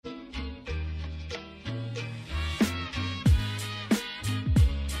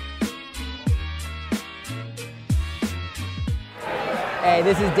Hey,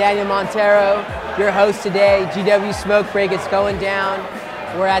 this is Daniel Montero, your host today. GW Smoke Break, it's going down.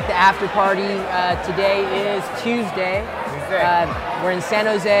 We're at the after party. Today is Tuesday. We're in San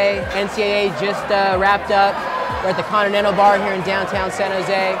Jose. NCAA just wrapped up. We're at the Continental Bar here in downtown San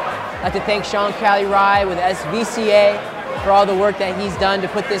Jose. I'd like to thank Sean Cali-Rye with SVCA for all the work that he's done to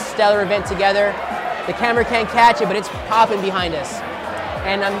put this stellar event together. The camera can't catch it, but it's popping behind us.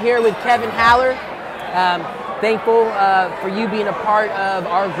 And I'm here with Kevin Haller. Thankful for you being a part of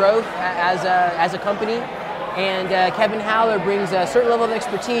our growth as a company. And Kevin Haller brings a certain level of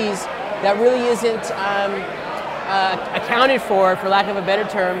expertise that really isn't accounted for lack of a better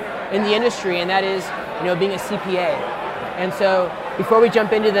term, in the industry, and that is, being a CPA. And so, before we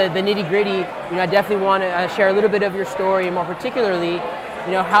jump into the nitty-gritty, I definitely want to share a little bit of your story, and more particularly,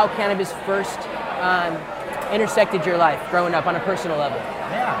 how cannabis first intersected your life growing up on a personal level.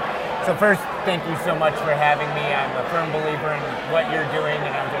 Yeah. So first, thank you so much for having me. I'm a firm believer in what you're doing,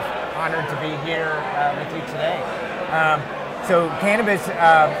 and I'm just honored to be here with you today. So cannabis,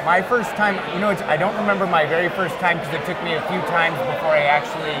 my first time, I don't remember my very first time because it took me a few times before I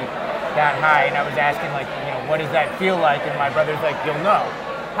actually got high, and I was asking what does that feel like? And my brother's like, you'll know.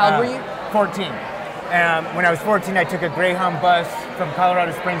 How old were you? 14. When I was 14, I took a Greyhound bus from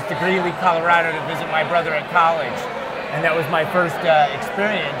Colorado Springs to Greeley, Colorado to visit my brother at college. And that was my first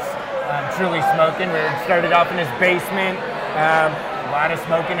experience truly smoking. We started off in his basement, a lot of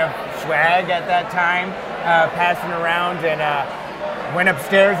smoking of swag at that time, passing around, and went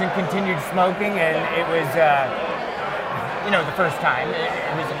upstairs and continued smoking, and it was, the first time,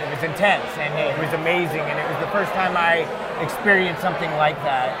 it was intense, and it was amazing, and it was the first time I experienced something like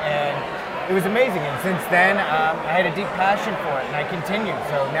that, and it was amazing, and since then, I had a deep passion for it, and I continued.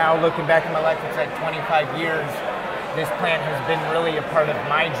 So now looking back in my life, it's like 25 years, this plant has been really a part of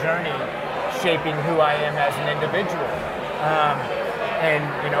my journey, shaping who I am as an individual. And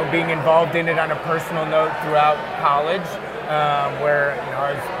being involved in it on a personal note throughout college, where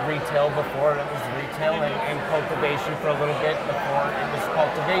I was retail before it was retail, and cultivation for a little bit before it was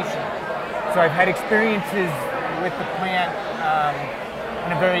cultivation. So I've had experiences with the plant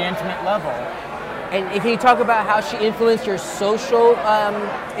on a very intimate level. And can you talk about how she influenced your social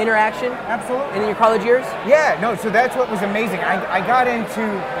interaction? Absolutely. In your college years? Yeah, no, so that's what was amazing. I got into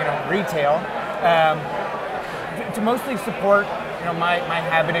retail to mostly support my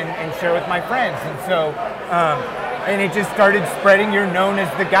habit and share with my friends. And so, and it just started spreading. You're known as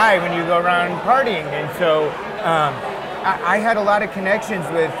the guy when you go around partying. And so I had a lot of connections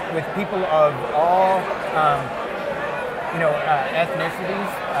with people of all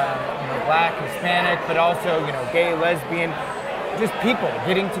ethnicities, Black, Hispanic, but also, gay, lesbian, just people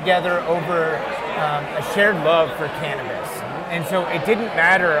getting together over a shared love for cannabis. And so it didn't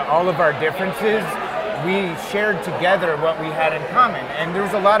matter all of our differences, we shared together what we had in common. And there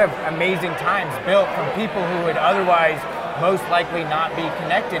was a lot of amazing times built from people who would otherwise most likely not be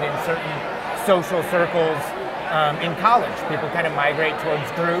connected in certain social circles in college. People kind of migrate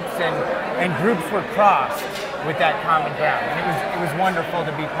towards groups, and groups were crossed with that common ground. And it was wonderful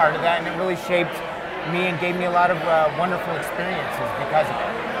to be part of that, and it really shaped me and gave me a lot of wonderful experiences because of it.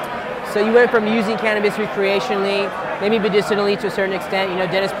 So you went from using cannabis recreationally, maybe medicinally to a certain extent.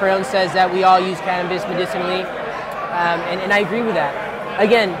 Dennis Peron says that we all use cannabis medicinally, and I agree with that.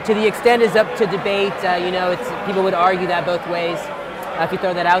 Again, to the extent is up to debate. People would argue that both ways if you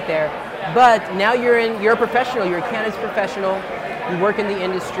throw that out there. But now you're a professional. You're a cannabis professional. You work in the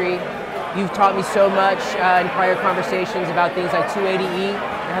industry. You've taught me so much in prior conversations about things like 280E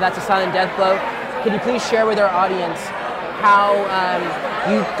and how that's a silent death blow. Could you please share with our audience how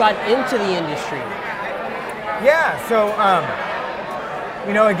you got into the industry? Yeah, so,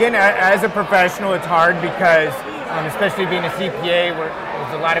 again, as a professional, it's hard because, especially being a CPA,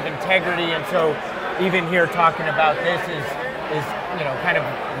 there's a lot of integrity, and so even here talking about this is kind of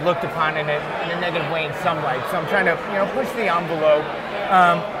looked upon in a negative way in some light. So I'm trying to, push the envelope.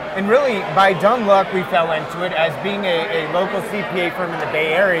 And really, by dumb luck, we fell into it as being a local CPA firm in the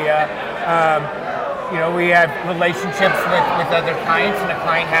Bay Area. We have relationships with other clients, and a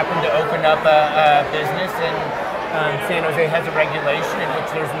client happened to open up a business, and San Jose has a regulation in which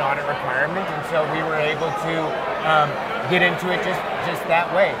there's an audit requirement, and so we were able to get into it just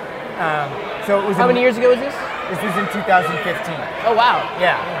that way. So it was. How many years ago was this? This was in 2015. Oh wow!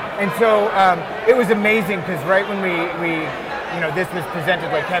 Yeah, and so it was amazing because right when we this was presented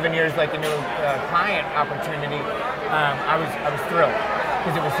like Kevin, here's like a new client opportunity. I was thrilled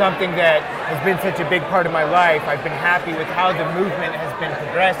because it was something that has been such a big part of my life. I've been happy with how the movement has been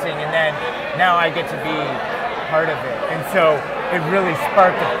progressing, and then now I get to be part of it. And so it really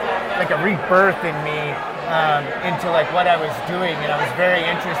sparked like a rebirth in me into like what I was doing, and I was very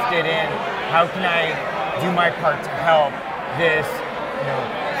interested in how can I do my part to help this,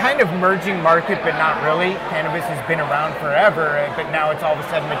 kind of merging market, but not really. Cannabis has been around forever, but now it's all of a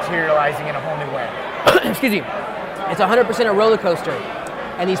sudden materializing in a whole new way. Excuse me. It's 100% a roller coaster.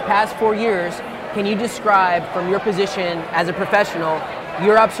 And these past 4 years, can you describe from your position as a professional,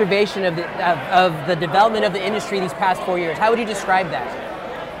 your observation of the development of the industry these past 4 years? How would you describe that?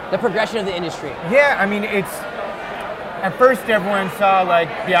 The progression of the industry? Yeah, I mean, at first everyone saw like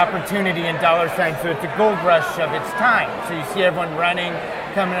the opportunity in dollar signs, so it's a gold rush of its time. So you see everyone running,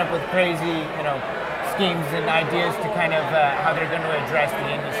 coming up with crazy, schemes and ideas to kind of how they're going to address the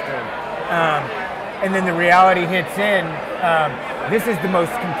industry. And then the reality hits in. This is the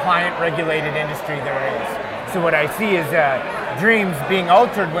most compliant, regulated industry there is. So what I see is dreams being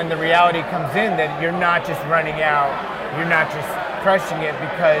altered when the reality comes in that you're not just running out, you're not just crushing it,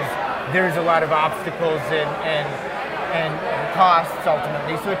 because there's a lot of obstacles and costs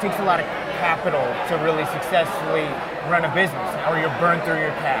ultimately. So it takes a lot of capital to really successfully run a business, or you're burned through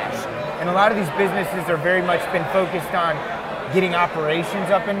your cash. And a lot of these businesses are very much been focused on getting operations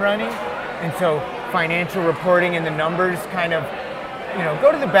up and running. And so financial reporting and the numbers kind of,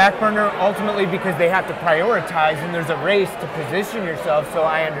 go to the back burner ultimately because they have to prioritize, and there's a race to position yourself, so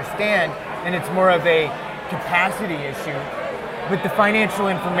I understand, and it's more of a capacity issue. But the financial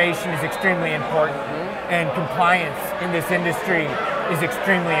information is extremely important, and compliance in this industry is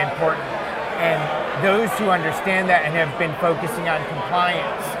extremely important. And those who understand that and have been focusing on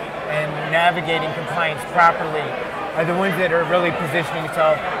compliance and navigating compliance properly are the ones that are really positioning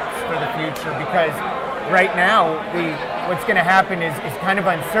themselves for the future, because right now what's going to happen is kind of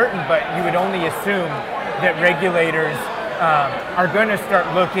uncertain, but you would only assume that regulators are going to start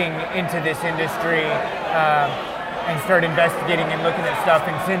looking into this industry and start investigating and looking at stuff.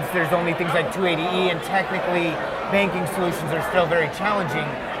 And since there's only things like 280E and technically banking solutions are still very challenging,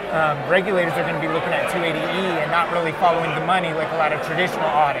 regulators are going to be looking at 280E and not really following the money like a lot of traditional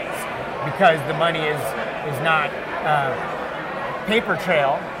audits, because the money is not paper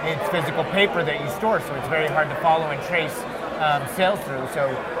trail, it's physical paper that you store, so it's very hard to follow and trace sales through, so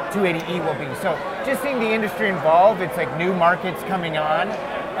 280E will be. So just seeing the industry involve, it's like new markets coming on,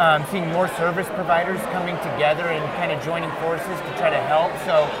 seeing more service providers coming together and kind of joining forces to try to help,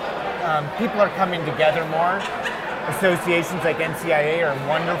 so people are coming together more. Associations like NCIA are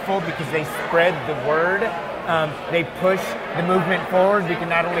wonderful because they spread the word. They push the movement forward. We can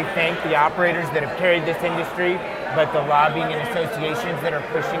not only thank the operators that have carried this industry, but the lobbying and associations that are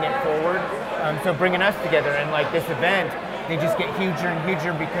pushing it forward. So bringing us together, and like this event, they just get huger and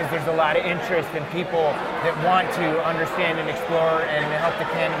huger because there's a lot of interest in people that want to understand and explore and help the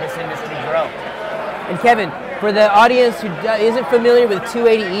cannabis industry grow. And Kevin, for the audience who isn't familiar with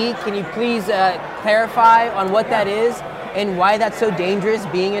 280E, can you please clarify on what that is and why that's so dangerous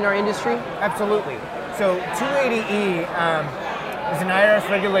being in our industry? Absolutely. So 280E is an IRS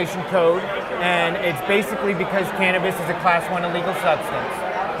regulation code, and it's basically because cannabis is a Class 1 illegal substance.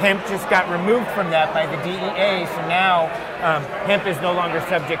 Hemp just got removed from that by the DEA, so now hemp is no longer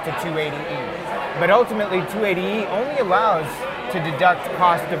subject to 280E. But ultimately, 280E only allows to deduct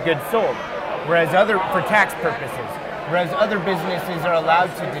cost of goods sold, for tax purposes. Whereas other businesses are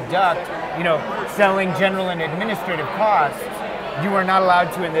allowed to deduct, selling general and administrative costs. You are not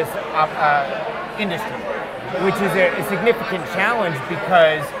allowed to in this industry, which is a significant challenge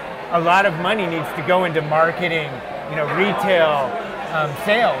because a lot of money needs to go into marketing, retail,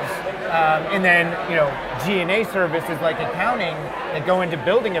 sales, and then G&A services like accounting that go into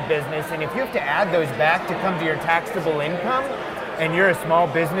building a business. And if you have to add those back to come to your taxable income, and you're a small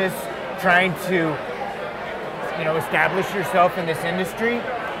business trying to establish yourself in this industry,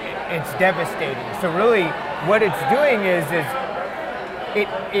 it's devastating. So really what it's doing is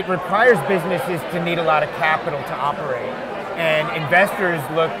it requires businesses to need a lot of capital to operate. And investors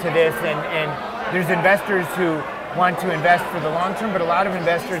look to this, and there's investors who want to invest for the long term, but a lot of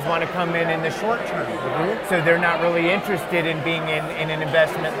investors want to come in the short term. Mm-hmm. So they're not really interested in being in an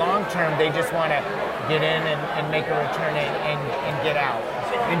investment long term. They just want to get in and make a return and get out.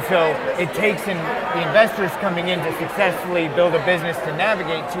 And so it takes the investors coming in to successfully build a business to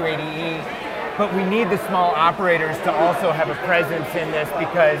navigate 280E, but we need the small operators to also have a presence in this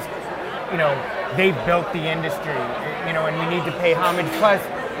because, they've built the industry, and we need to pay homage. Plus,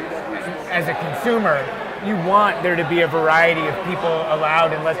 as a consumer, you want there to be a variety of people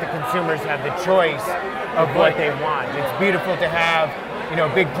allowed and let the consumers have the choice of what they want. It's beautiful to have,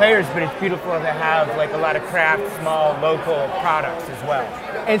 big players, but it's beautiful to have like a lot of craft, small, local products as well.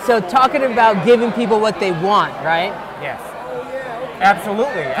 And so talking about giving people what they want, right? Yes.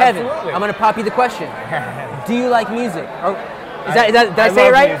 Absolutely. Kevin, absolutely. I'm going to pop you the question. Do you like music? Or did I say love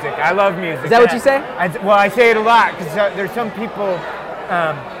it right? Music. I love music. Is that what you say? I say it a lot because there's some people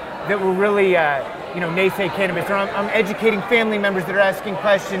that will really, naysay cannabis. Or I'm educating family members that are asking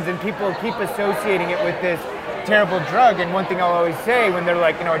questions, and people keep associating it with this terrible drug. And one thing I'll always say when they're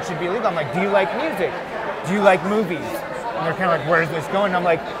like, it should be illegal, I'm like, do you like music? Do you like movies? And they're kind of like, where's this going? I'm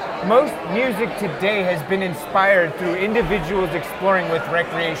like, most music today has been inspired through individuals exploring with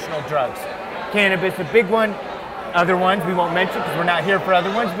recreational drugs. Cannabis, a big one. Other ones we won't mention because we're not here for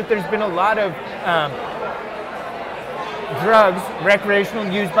other ones, but there's been a lot of drugs, recreational,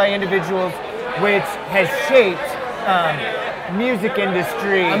 used by individuals, which has shaped music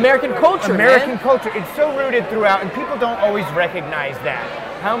industry. American culture, American man. culture. It's so rooted throughout, and people don't always recognize that.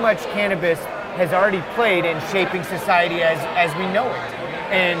 How much cannabis has already played in shaping society as we know it.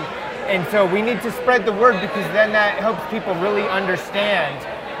 And so we need to spread the word because then that helps people really understand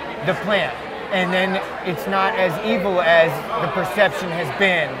the plant. And then it's not as evil as the perception has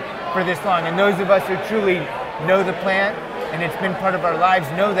been for this long. And those of us who truly know the plant and it's been part of our lives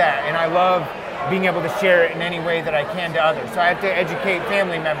know that. And I love being able to share it in any way that I can to others. So I have to educate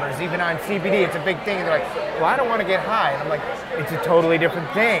family members, even on CBD. It's a big thing. And they're like, well, I don't want to get high. And I'm like, it's a totally different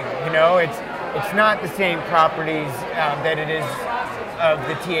thing. It's not the same properties that it is of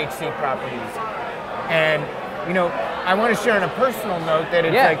the THC properties. And I want to share on a personal note that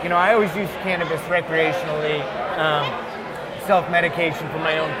it's I always use cannabis recreationally, self-medication for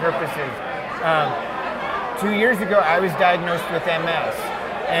my own purposes. 2 years ago, I was diagnosed with MS,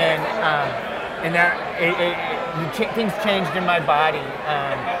 and that things changed in my body.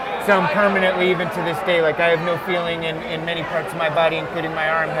 Some permanently, even to this day. Like I have no feeling in many parts of my body, including my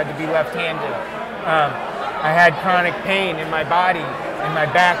arm, had to be left-handed. I had chronic pain in my body, in my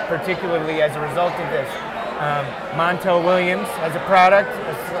back particularly as a result of this. Montel Williams has a product,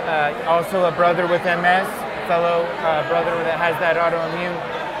 also a brother with MS, fellow brother that has that autoimmune,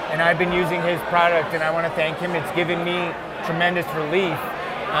 and I've been using his product, and I want to thank him. It's given me tremendous relief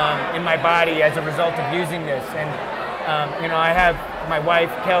in my body as a result of using this. And I have my wife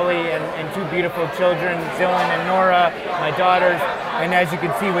Kelly and two beautiful children, Dylan and Nora, my daughters, and as you can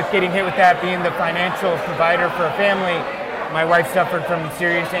see, with getting hit with that, being the financial provider for a family, my wife suffered from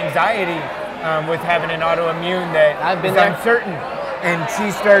serious anxiety with having an autoimmune that is uncertain. And she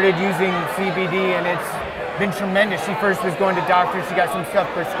started using CBD, and it's been tremendous. She first was going to doctors, she got some stuff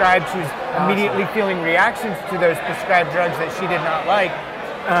prescribed, she was immediately feeling reactions to those prescribed drugs that she did not like.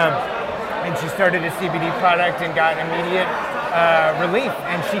 And she started a CBD product and got immediate relief,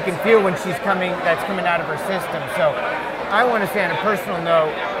 and she can feel when that's coming out of her system. So I want to say on a personal note,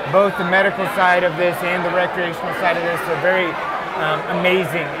 both the medical side of this and the recreational side of this are very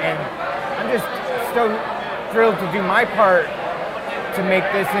amazing, and I'm just so thrilled to do my part to make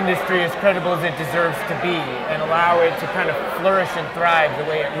this industry as credible as it deserves to be and allow it to kind of flourish and thrive the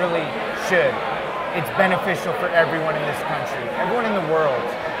way it really should. It's beneficial for everyone in this country, everyone in the world.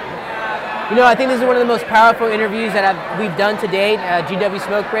 I think this is one of the most powerful interviews that we've done to date at GW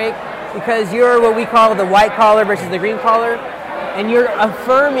Smoke Break, because you're what we call the white collar versus the green collar, and you're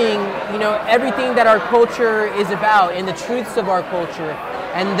affirming, everything that our culture is about and the truths of our culture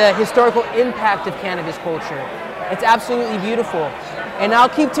and the historical impact of cannabis culture. It's absolutely beautiful. And I'll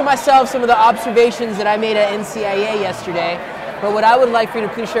keep to myself some of the observations that I made at NCIA yesterday, but what I would like for you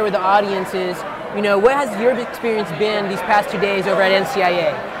to please share with the audience is, what has your experience been these past 2 days over at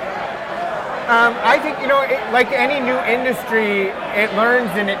NCIA? I think, like any new industry, it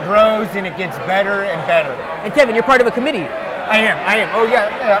learns and it grows and it gets better and better. And Kevin, you're part of a committee. I am. Oh,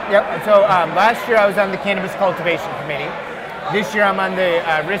 yeah. So last year I was on the Cannabis Cultivation Committee. This year I'm on the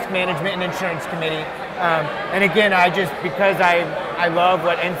Risk Management and Insurance Committee. And again, because I love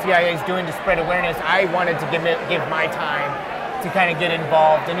what NCIA is doing to spread awareness, I wanted to give my time to kind of get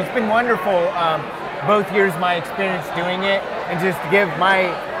involved. And it's been wonderful, both years my experience doing it, and just give my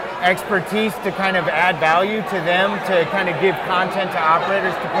expertise to kind of add value to them, to kind of give content to operators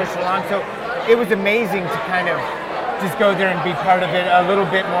to push along. So it was amazing to kind of just go there and be part of it a little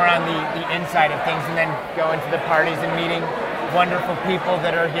bit more on the inside of things, and then go into the parties and meeting wonderful people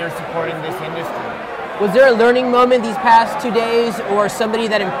that are here supporting this industry. Was there a learning moment these past 2 days, or somebody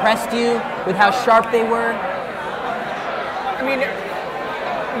that impressed you with how sharp they were?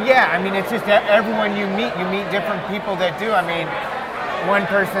 It's just everyone you meet different people that do. One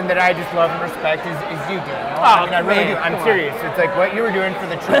person that I just love and respect is you, Dan. I really do. I'm serious. It's like what you were doing for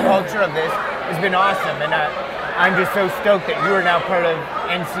the true culture of this has been awesome, and I'm just so stoked that you are now part of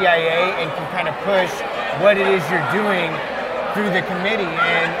NCIA and can kind of push what it is you're doing through the committee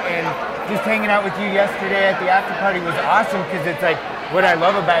and just hanging out with you yesterday at the after party was awesome, because it's like what I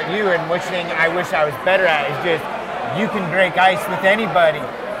love about you, and which thing I wish I was better at is just you can break ice with anybody,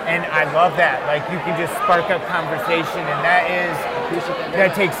 and I love that. Like, you can just spark up conversation, and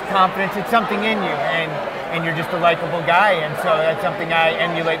that takes confidence. It's something in you, and you're just a likable guy, and so that's something I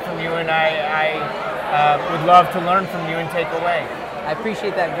emulate from you, and I would love to learn from you and take away. I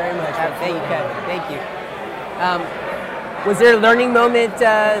appreciate that very much. Thank you, Kevin. Thank you. Was there a learning moment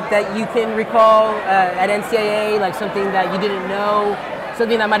that you can recall at NCAA, like something that you didn't know,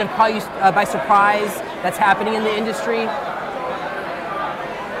 something that might have caught you by surprise that's happening in the industry?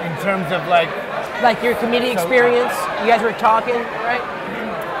 In terms of like your committee experience, you guys were talking, right?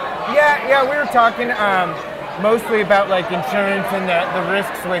 Yeah, we were talking mostly about like insurance and the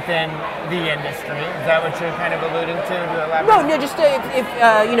risks within the industry. Is that what you're kind of alluding to? No, just if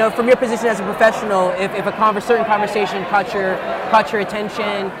you know, from your position as a professional, if a certain conversation caught your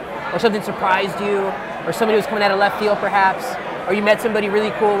attention, or something surprised you, or somebody was coming out of left field perhaps, or you met somebody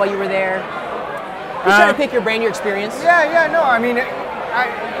really cool while you were there. Just trying to pick your brain, your experience. No, I mean,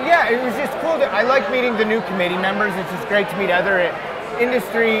 it was just cool. I like meeting the new committee members. It's just great to meet other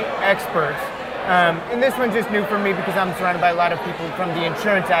industry experts. And this one's just new for me because I'm surrounded by a lot of people from the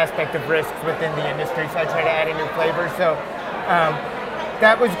insurance aspect of risks within the industry, so I try to add a new flavor. So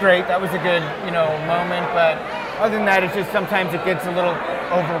that was great. That was a good, moment. But other than that, it's just sometimes it gets a little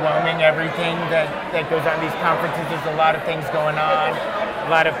overwhelming, everything that goes on these conferences. There's a lot of things going on,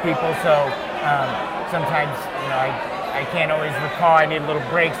 a lot of people. So sometimes, I can't always recall. I need little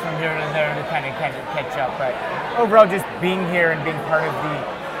breaks from here and there to kind of catch up. But overall, just being here and being part of the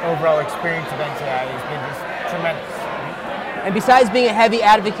overall experience of NCAA has been just tremendous. And besides being a heavy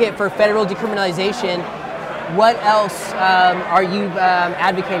advocate for federal decriminalization, what else are you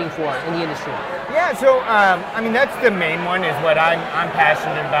advocating for in the industry? Yeah, so that's the main one, is what I'm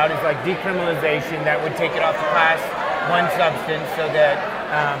passionate about, is like decriminalization that would take it off the class 1 substance so that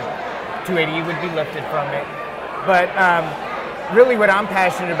 280E would be lifted from it. But really what I'm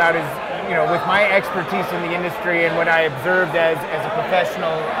passionate about is, with my expertise in the industry and what I observed as a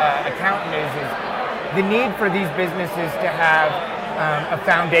professional accountant is the need for these businesses to have a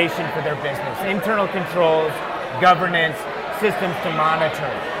foundation for their business. Internal controls, governance, systems to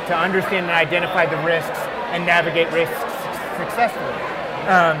monitor, to understand and identify the risks and navigate risks successfully.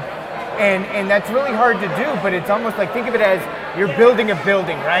 And that's really hard to do, but it's almost like, think of it as you're building a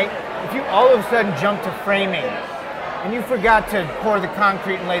building, right? If you all of a sudden jump to framing, and you forgot to pour the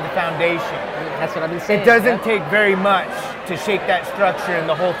concrete and lay the foundation. That's what I've been saying. It doesn't take very much to shake that structure and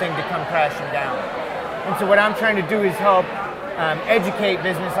the whole thing to come crashing down. And so what I'm trying to do is help educate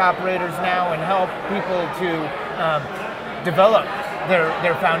business operators now and help people to develop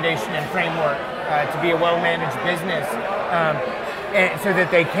their foundation and framework to be a well-managed business, and so that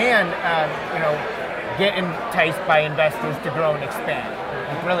they can, get enticed by investors to grow and expand.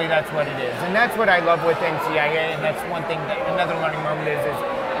 Like, really, that's what it is, and that's what I love with NCAA. And that's one thing. Another learning moment is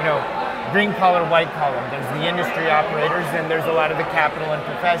green collar, white collar. There's the industry operators, and there's a lot of the capital and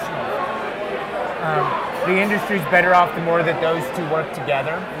professionals. The industry's better off the more that those two work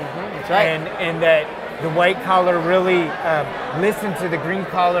together. That's right. And that the white collar really listen to the green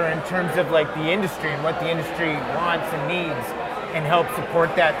collar in terms of like the industry and what the industry wants and needs, and help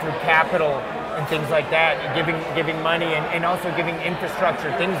support that through capital and things like that, and giving money and also giving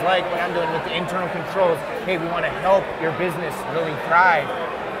infrastructure, things like what I'm doing with the internal controls. Hey, we want to help your business really thrive.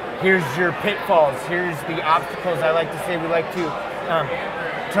 Here's your pitfalls. Here's the obstacles. I like to say we like to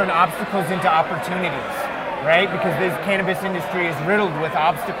turn obstacles into opportunities, right? Because this cannabis industry is riddled with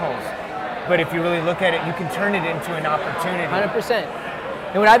obstacles. But if you really look at it, you can turn it into an opportunity. 100%.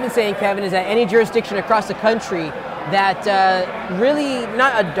 And what I've been saying, Kevin, is that any jurisdiction across the country that really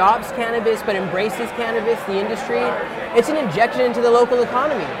not adopts cannabis but embraces cannabis, the industry, it's an injection into the local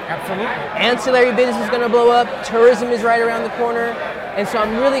economy. Absolutely. Ancillary business is going to blow up. Tourism is right around the corner. And so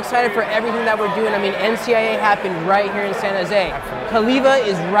I'm really excited for everything that we're doing. I mean, NCAA happened right here in San Jose. Caliva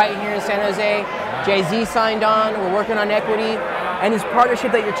is right here in San Jose. Jay-Z signed on. We're working on equity. And this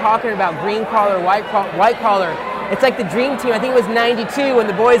partnership that you're talking about, green collar, white collar, it's like the dream team. I think it was '92 when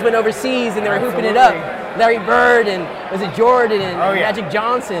the boys went overseas and they were hooping it up. Larry Bird and was it Jordan and Magic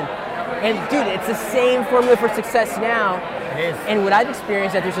Johnson. And dude, it's the same formula for success now. It is. And what I've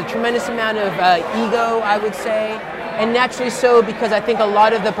experienced is that there's a tremendous amount of ego, I would say, and naturally so, because I think a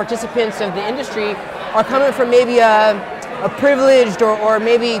lot of the participants of the industry are coming from maybe a privileged or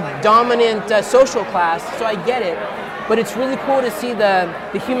maybe dominant social class, so I get it. But it's really cool to see the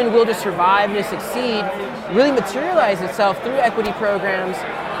human will to survive and to succeed really materialize itself through equity programs.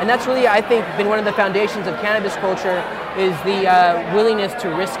 And that's really, I think, been one of the foundations of cannabis culture is the willingness to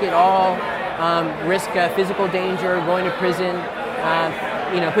risk it all, risk physical danger, going to prison,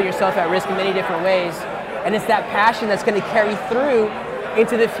 put yourself at risk in many different ways. And it's that passion that's going to carry through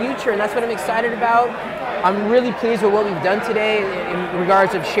into the future, and that's what I'm excited about. I'm really pleased with what we've done today in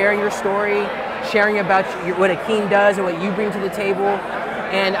regards of sharing your story, sharing about what Akin does and what you bring to the table.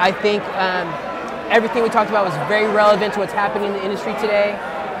 And I think everything we talked about was very relevant to what's happening in the industry today.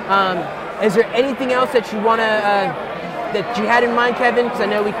 Is there anything else that you want to, that you had in mind, Kevin? Because I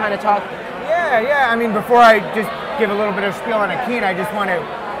know we kind of talked. Yeah. I mean, before I just give a little bit of spiel on Akin, I just want to,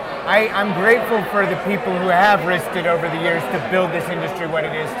 I'm grateful for the people who have risked it over the years to build this industry what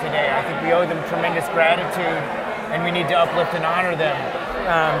it is today. I think we owe them tremendous gratitude, and we need to uplift and honor them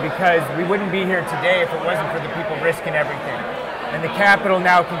because we wouldn't be here today if it wasn't for the people risking everything. And the capital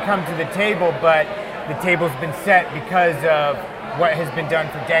now can come to the table, but the table's been set because of what has been done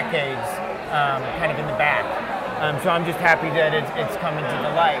for decades, kind of in the back. So I'm just happy that it's coming to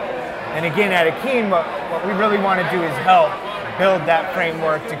the light. And again, at Akin, what we really want to do is help build that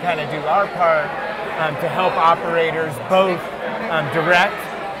framework to kind of do our part to help operators both direct,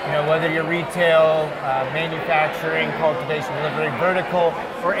 whether you're retail, manufacturing, cultivation, delivery, vertical,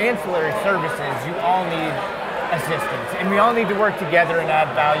 or ancillary services, you all need assistance. And we all need to work together and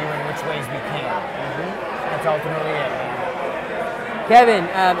add value in which ways we can. That's ultimately it. Kevin,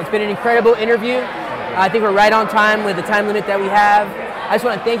 it's been an incredible interview. I think we're right on time with the time limit that we have. I just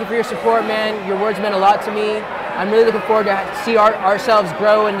want to thank you for your support, man. Your words meant a lot to me. I'm really looking forward to see ourselves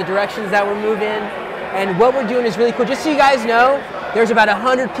grow in the directions that we're moving. And what we're doing is really cool. Just so you guys know, there's about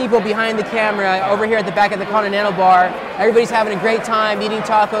 100 people behind the camera over here at the back of the Continental Bar. Everybody's having a great time, eating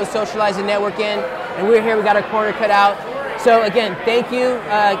tacos, socializing, networking. And we're here, we got our corner cut out. So again, thank you,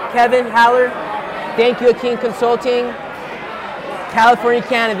 Kevin Haller. Thank you, Akin Consulting. California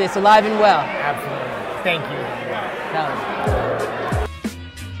Cannabis, alive and well. Absolutely. Thank you.